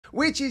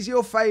Which is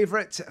your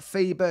favourite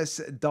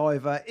Phoibos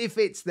diver? If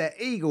it's the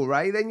Eagle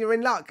Ray, then you're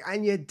in luck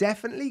and you're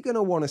definitely going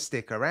to want to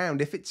stick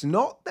around. If it's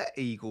not the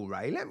Eagle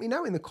Ray, let me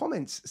know in the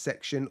comments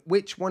section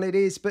which one it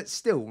is. But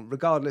still,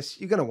 regardless,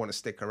 you're going to want to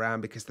stick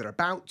around because they're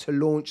about to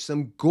launch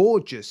some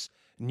gorgeous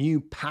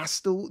new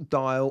pastel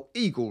dial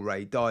Eagle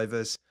Ray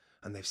divers.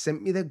 And they've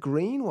sent me the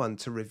green one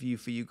to review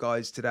for you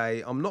guys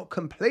today. I'm not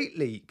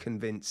completely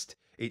convinced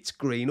it's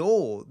green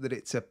or that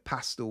it's a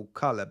pastel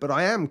colour, but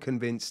I am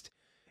convinced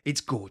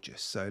it's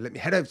gorgeous. So let me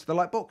head over to the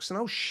light box and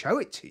I'll show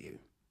it to you.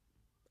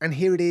 And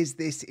here it is.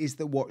 This is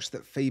the watch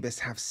that Phoibos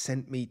have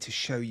sent me to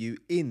show you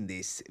in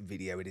this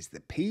video. It is the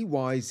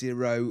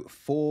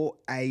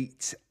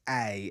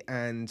PY048A.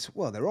 And,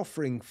 well, they're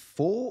offering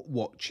 4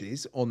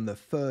 watches on the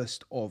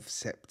 1st of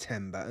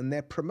September. And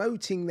they're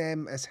promoting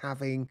them as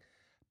having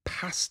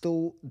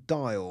pastel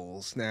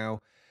dials.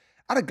 Now,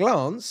 at a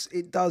glance,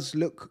 it does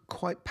look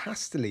quite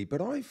pastely,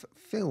 but I've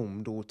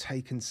filmed or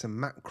taken some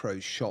macro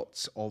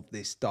shots of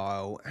this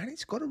dial, and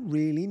it's got a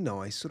really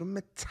nice sort of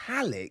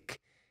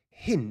metallic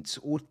hint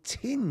or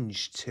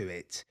tinge to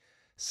it.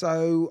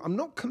 So I'm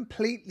not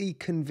completely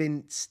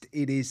convinced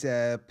it is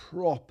a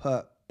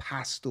proper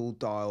pastel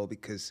dial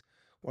because,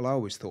 well, I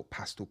always thought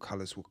pastel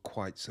colours were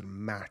quite sort of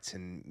matte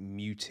and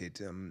muted,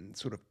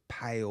 sort of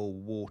pale,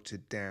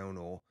 watered down,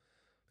 or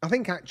I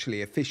think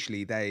actually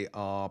officially they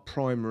are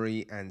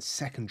primary and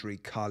secondary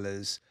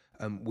colours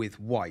with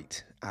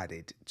white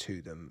added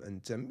to them.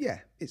 And yeah,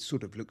 it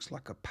sort of looks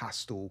like a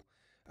pastel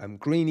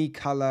greeny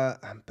colour.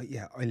 But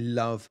yeah, I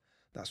love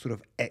that sort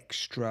of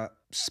extra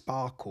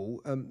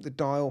sparkle the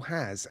dial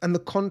has. And the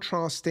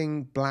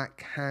contrasting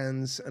black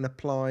hands and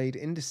applied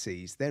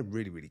indices, they're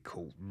really, really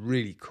cool.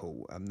 Really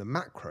cool. The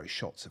macro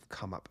shots have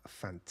come up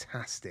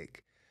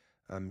fantastic.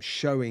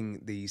 Showing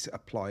these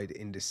applied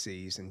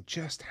indices and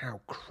just how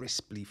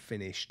crisply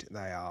finished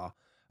they are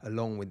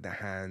along with the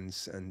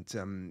hands. And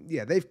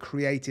yeah, they've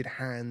created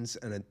hands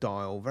and a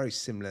dial very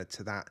similar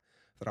to that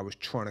I was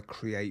trying to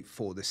create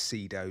for the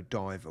Cedo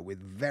diver, with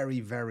very,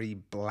 very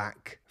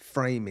black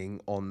framing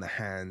on the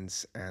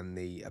hands and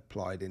the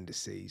applied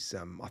indices.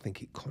 I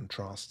think it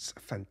contrasts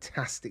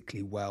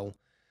fantastically well.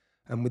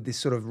 And with this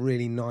sort of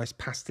really nice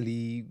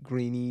pastely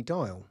greeny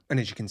dial. And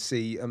as you can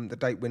see, the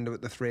date window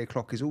at the 3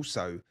 o'clock is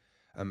also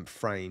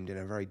framed in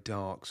a very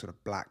dark sort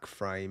of black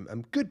frame.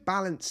 Good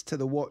balance to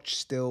the watch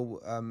still,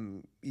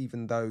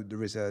 even though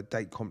there is a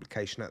date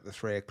complication at the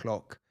 3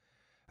 o'clock.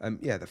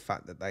 Yeah, the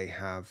fact that they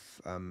have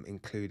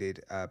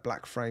included a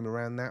black frame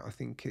around that, I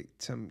think it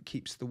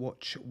keeps the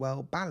watch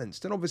well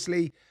balanced. And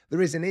obviously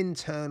there is an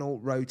internal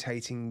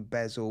rotating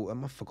bezel.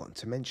 I've forgotten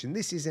to mention,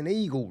 this is an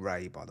Eagle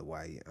Ray, by the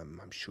way.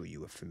 I'm sure you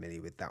were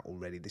familiar with that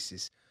already. This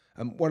is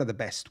one of the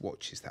best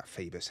watches that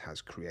Phoibos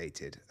has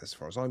created, as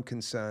far as I'm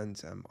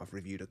concerned. I've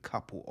reviewed a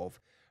couple of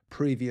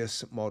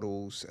previous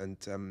models, and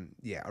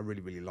yeah, I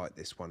really, really like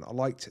this one. I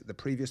liked the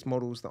previous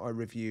models that I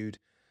reviewed,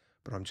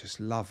 but I'm just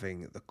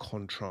loving the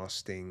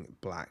contrasting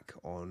black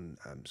on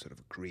sort of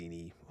a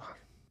greeny.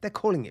 They're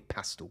calling it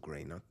pastel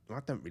green. I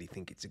don't really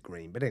think it's a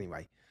green, but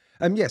anyway.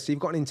 Yeah, so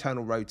you've got an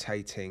internal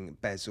rotating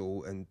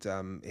bezel, and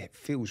it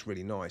feels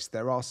really nice.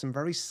 There are some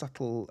very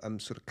subtle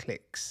sort of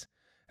clicks.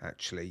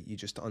 Actually, you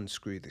just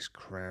unscrew this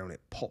crown,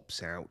 it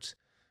pops out,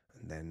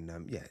 and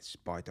then, yeah, it's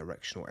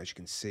bi-directional, as you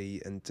can see.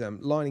 And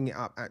lining it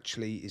up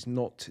actually is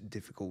not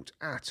difficult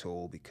at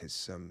all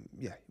because,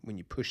 yeah, when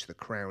you push the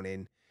crown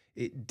in,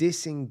 it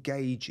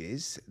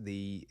disengages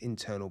the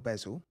internal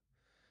bezel,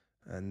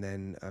 and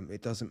then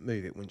it doesn't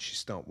move it once you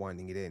start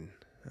winding it in.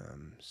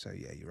 So,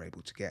 yeah, you're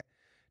able to get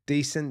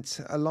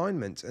decent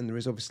alignment. And there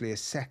is obviously a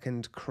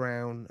second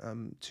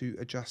crown to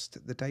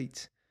adjust the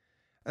date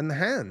and the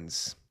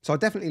hands. So I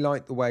definitely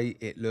like the way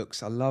it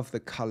looks. I love the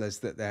colours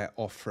that they're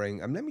offering.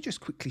 Let me just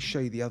quickly show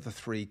you the other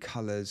 3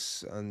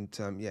 colours. And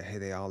yeah, here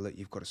they are. Look,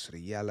 you've got a sort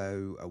of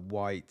yellow, a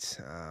white.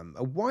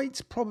 A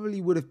white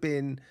probably would have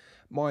been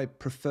my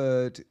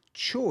preferred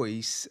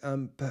choice,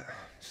 but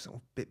it's sort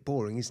of a bit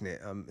boring, isn't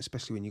it?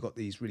 Especially when you've got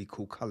these really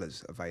cool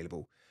colours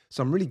available.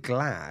 So I'm really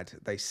glad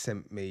they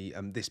sent me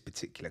this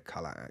particular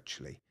colour,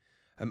 actually.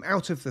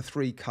 Out of the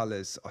 3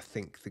 colours, I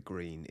think the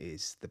green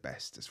is the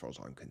best, as far as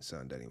I'm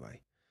concerned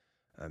anyway.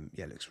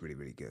 Yeah, it looks really,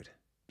 really good.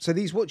 So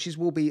these watches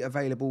will be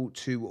available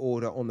to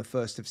order on the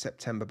 1st of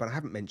September, but I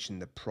haven't mentioned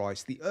the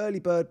price. The early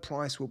bird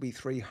price will be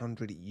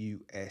 $300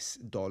 US.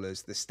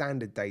 The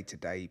standard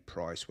day-to-day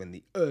price when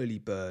the early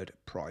bird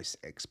price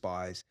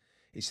expires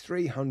is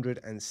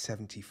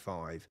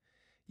 $375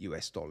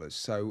 US.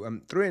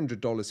 So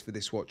 $300 for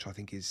this watch, I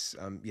think, is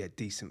yeah,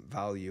 decent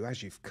value,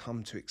 as you've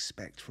come to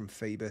expect from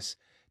Phoibos.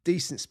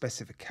 Decent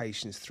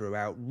specifications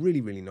throughout,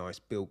 really, really nice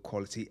build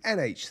quality,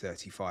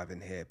 NH35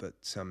 in here, but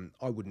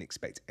I wouldn't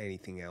expect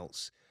anything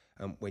else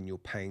when you're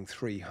paying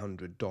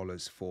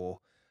 $300 for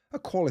a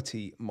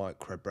quality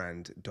micro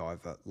brand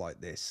diver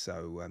like this.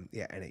 So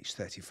yeah,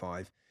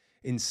 NH35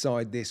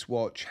 inside this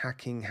watch,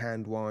 hacking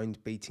hand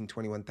wind, beating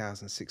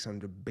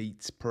 21,600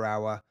 beats per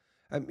hour.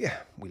 Yeah,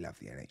 we love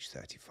the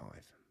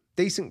NH35.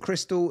 Decent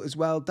crystal as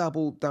well,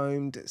 double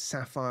domed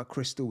sapphire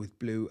crystal with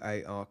blue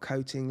AR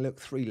coating. Look,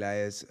 3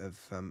 layers of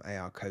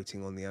AR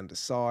coating on the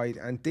underside,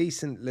 and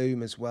decent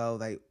lume as well.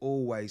 They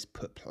always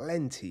put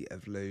plenty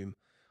of lume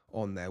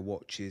on their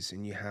watches,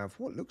 and you have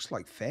what looks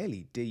like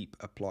fairly deep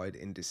applied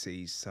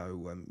indices.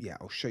 So yeah,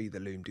 I'll show you the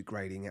lume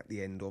degrading at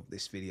the end of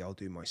this video. I'll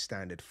do my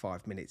standard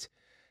 5-minute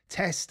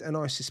test, and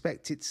I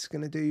suspect it's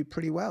going to do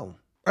pretty well.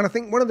 And I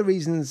think one of the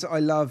reasons I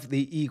love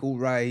the Eagle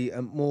Ray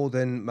more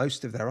than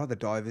most of their other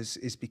divers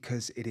is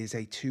because it is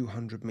a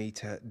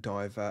 200-meter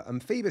diver.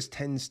 And Phoibos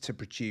tends to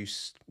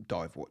produce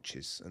dive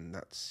watches, and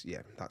that's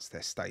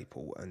their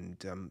staple.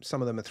 And some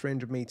of them are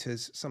 300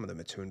 meters, some of them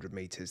are 200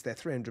 meters. They're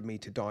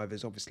 300-meter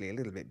divers, obviously a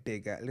little bit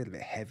bigger, a little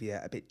bit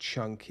heavier, a bit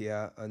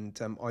chunkier, and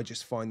I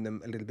just find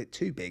them a little bit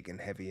too big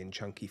and heavy and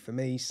chunky for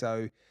me.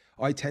 So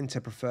I tend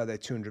to prefer their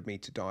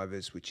 200-meter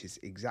divers, which is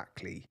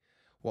exactly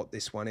what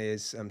this one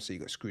is. So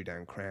you've got screw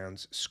down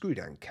crowns, screw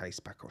down case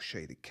back. I'll show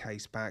you the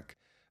case back.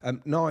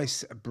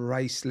 Nice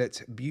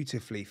bracelet,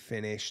 beautifully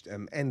finished.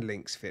 End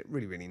links fit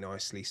really, really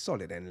nicely.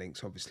 Solid end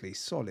links, obviously,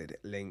 solid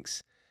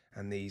links.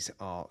 And these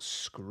are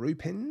screw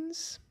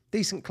pins.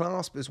 Decent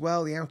clasp as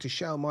well. The outer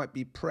shell might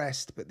be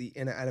pressed, but the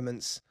inner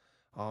elements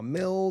are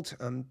milled.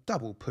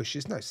 Double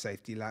pushes, no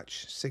safety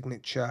latch,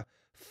 signature.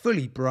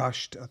 Fully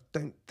brushed. I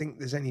don't think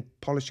there's any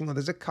polishing, or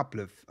there's a couple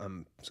of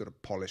sort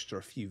of polished or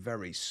a few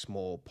very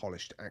small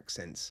polished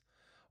accents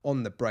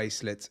on the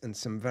bracelets, and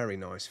some very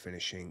nice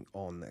finishing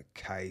on the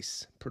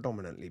case.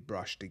 Predominantly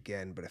brushed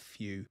again, but a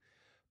few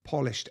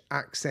polished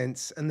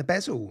accents, and the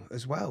bezel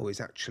as well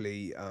is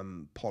actually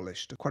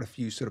polished. Quite a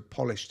few sort of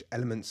polished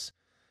elements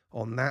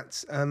on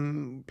that.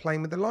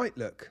 Playing with the light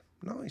look.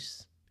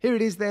 Nice. Here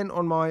it is then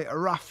on my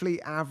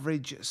roughly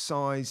average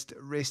sized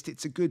wrist.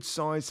 It's a good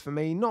size for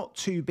me, not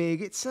too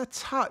big. It's a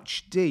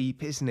touch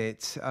deep, isn't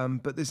it?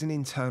 But there's an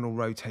internal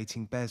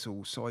rotating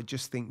bezel, so I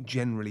just think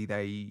generally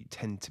they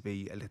tend to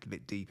be a little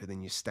bit deeper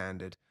than your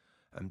standard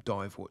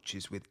dive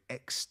watches with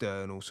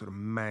external sort of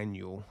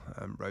manual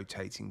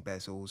rotating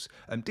bezels.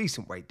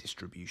 Decent weight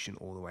distribution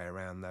all the way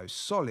around those.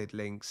 Solid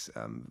links,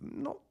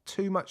 not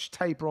too much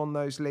taper on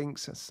those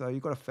links, so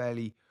you've got a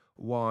fairly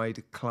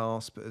wide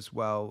clasp as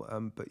well,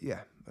 but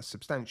yeah, a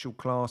substantial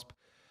clasp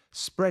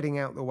spreading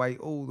out the way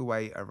all the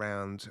way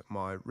around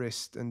my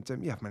wrist. And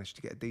yeah, I've managed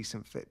to get a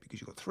decent fit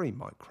because you've got 3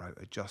 micro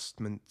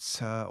adjustment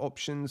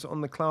options on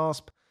the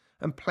clasp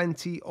and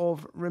plenty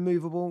of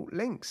removable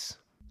links.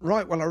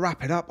 Right, well, I'll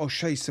wrap it up. I'll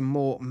show you some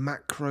more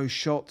macro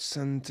shots,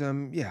 and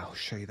yeah, I'll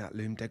show you that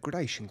lume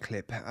degradation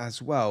clip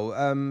as well.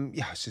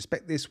 Yeah, I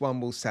suspect this one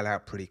will sell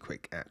out pretty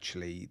quick,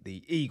 actually.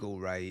 The Eagle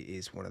Ray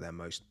is one of their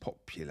most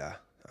popular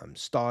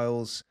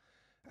styles,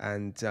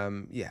 and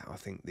yeah, I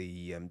think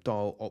the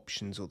dial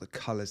options or the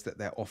colors that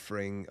they're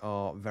offering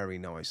are very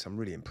nice. I'm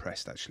really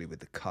impressed actually with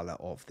the color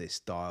of this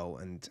dial,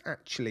 and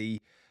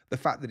actually the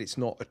fact that it's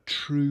not a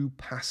true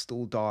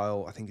pastel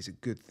dial I think is a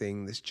good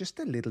thing. There's just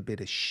a little bit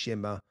of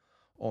shimmer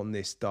on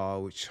this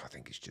dial, which I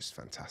think is just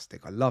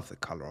fantastic. I love the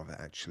color of it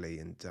actually,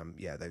 and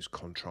yeah, those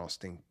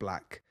contrasting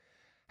black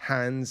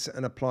hands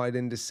and applied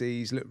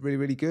indices look really,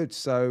 really good.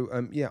 So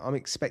yeah, I'm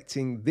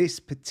expecting this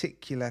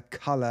particular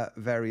color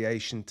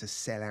variation to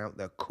sell out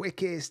the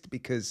quickest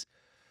because,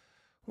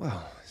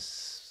 well,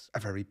 it's a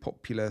very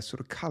popular sort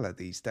of color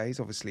these days.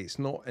 Obviously, it's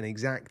not an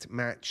exact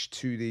match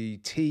to the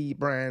T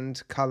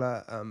brand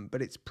color,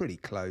 but it's pretty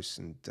close.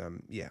 And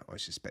yeah, I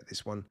suspect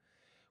this one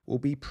will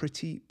be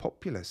pretty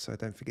popular. So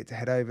don't forget to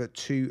head over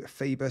to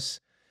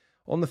Phoibos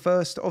on the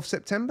 1st of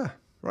September.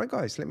 Right,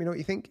 guys, let me know what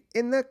you think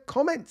in the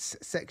comments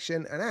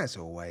section. And as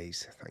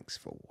always, thanks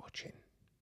for watching.